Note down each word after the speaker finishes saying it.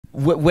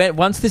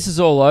Once this is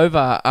all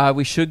over,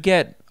 we should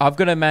get. I've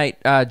got a mate,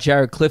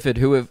 Jaryd Clifford,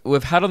 who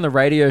we've had on the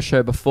radio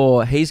show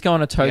before. He's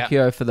going to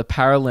Tokyo for the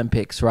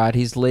Paralympics, right?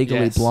 He's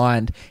legally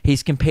blind.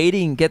 He's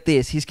competing. Get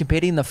this. He's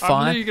competing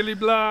I'm legally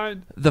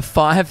blind. The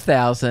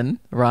 5,000,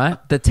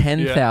 right? The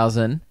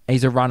 10,000.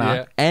 He's a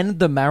runner and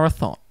the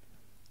marathon.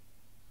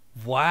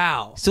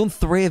 Wow. Still in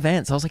 3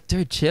 events. I was like,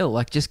 dude, chill.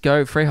 Like, just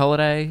go free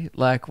holiday.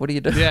 Like, what are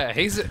you doing? Yeah,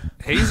 he's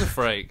a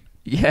freak.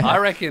 Yeah, I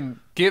reckon.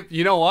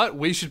 You know what?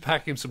 We should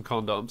pack him some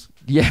condoms.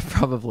 Yeah,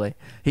 probably.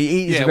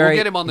 He's we'll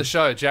get him on the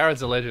show.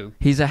 Jared's a legend.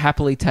 He's a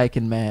happily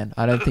taken man.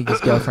 I don't think his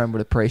girlfriend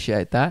would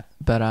appreciate that,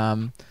 but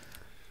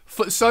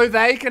so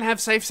they can have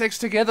safe sex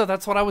together.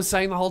 That's what I was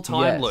saying the whole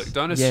time. Luke,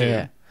 don't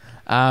assume.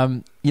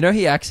 You know,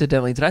 he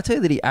accidentally. Did I tell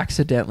you that he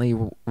accidentally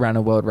ran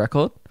a world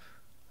record?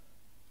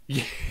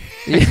 Yeah.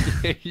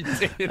 Yeah, you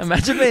did.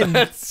 Imagine being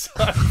That's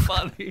so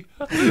funny.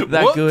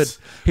 that good.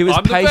 He was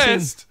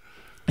pacing.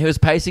 He was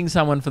pacing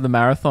someone for the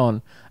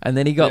marathon, and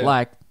then he got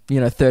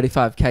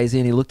 35 k's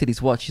in. He looked at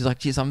his watch. He's like,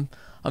 "Geez, I'm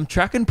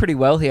tracking pretty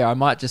well here. I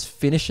might just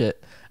finish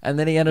it." And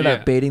then he ended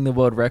up beating the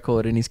world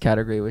record in his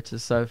category, which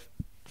is so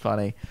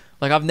funny.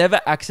 Like, I've never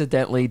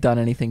accidentally done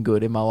anything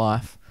good in my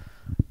life.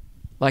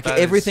 Like,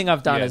 everything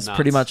I've done has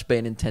pretty much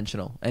been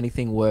intentional.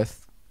 Anything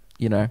worth,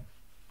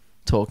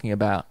 talking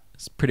about,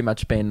 it's pretty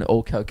much been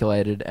all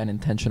calculated and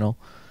intentional.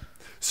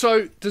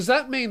 So does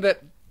that mean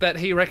that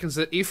he reckons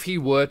that if he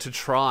were to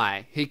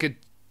try, he could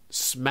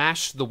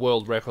smash the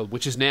world record,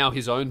 which is now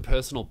his own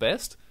personal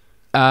best?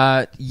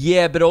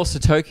 Yeah, but also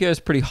Tokyo is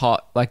pretty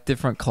hot, like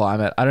different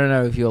climate. I don't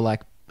know if you're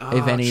like,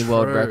 if any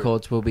world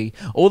records will be.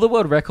 All the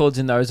world records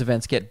in those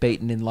events get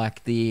beaten in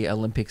like the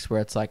Olympics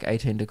where it's like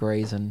 18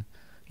 degrees and,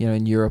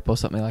 in Europe or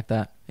something like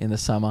that in the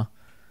summer.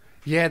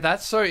 Yeah,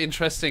 that's so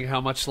interesting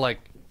how much like,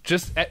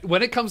 just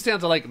when it comes down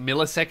to like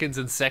milliseconds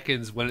and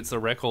seconds when it's a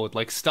record,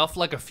 like stuff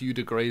like a few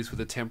degrees with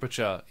the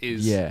temperature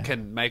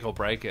can make or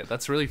break it.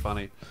 That's really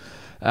funny.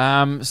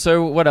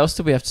 So what else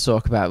do we have to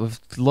talk about? With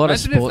a lot of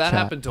sport Imagine if that chat.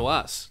 happened to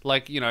us.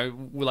 Like,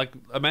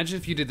 imagine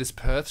if you did this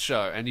Perth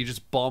show and you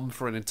just bombed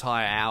for an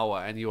entire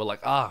hour and you were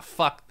like,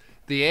 fuck,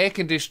 the air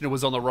conditioner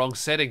was on the wrong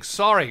setting.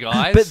 Sorry,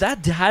 guys. But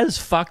that has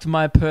fucked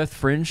my Perth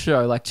Fringe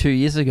show like 2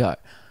 years ago.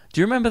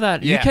 Do you remember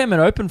that? Yeah. You came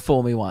and opened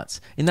for me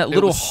once in that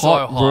little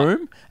hot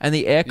room, and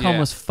the aircon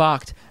was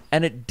fucked.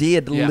 And it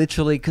did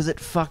literally, because it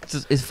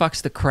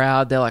fucks the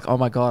crowd. They're like, oh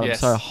my God, I'm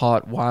so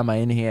hot. Why am I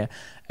in here?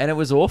 And it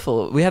was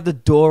awful. We had the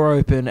door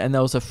open and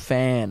there was a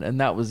fan, and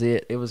that was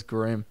it. It was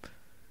grim.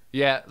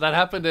 Yeah, that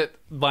happened at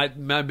my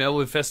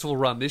Melbourne Festival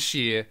run this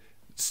year.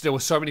 There were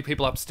so many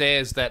people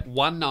upstairs that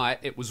one night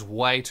it was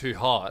way too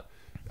hot,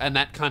 and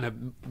that kind of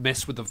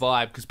messed with the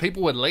vibe because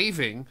people were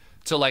leaving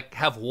to like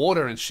have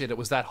water and shit. It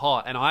was that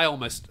hot, and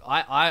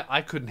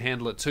I couldn't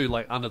handle it too.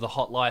 Like under the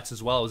hot lights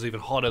as well, it was even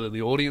hotter than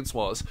the audience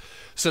was.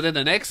 So then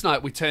the next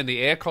night we turned the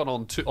aircon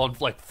on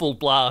like full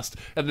blast,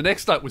 and the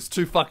next night was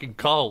too fucking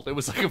cold. It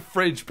was like a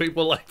fridge.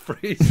 People were like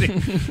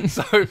freezing.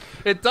 So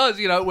it does,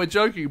 we're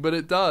joking, but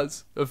it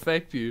does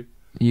affect you.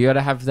 You got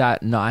to have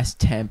that nice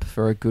temp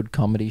for a good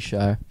comedy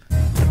show.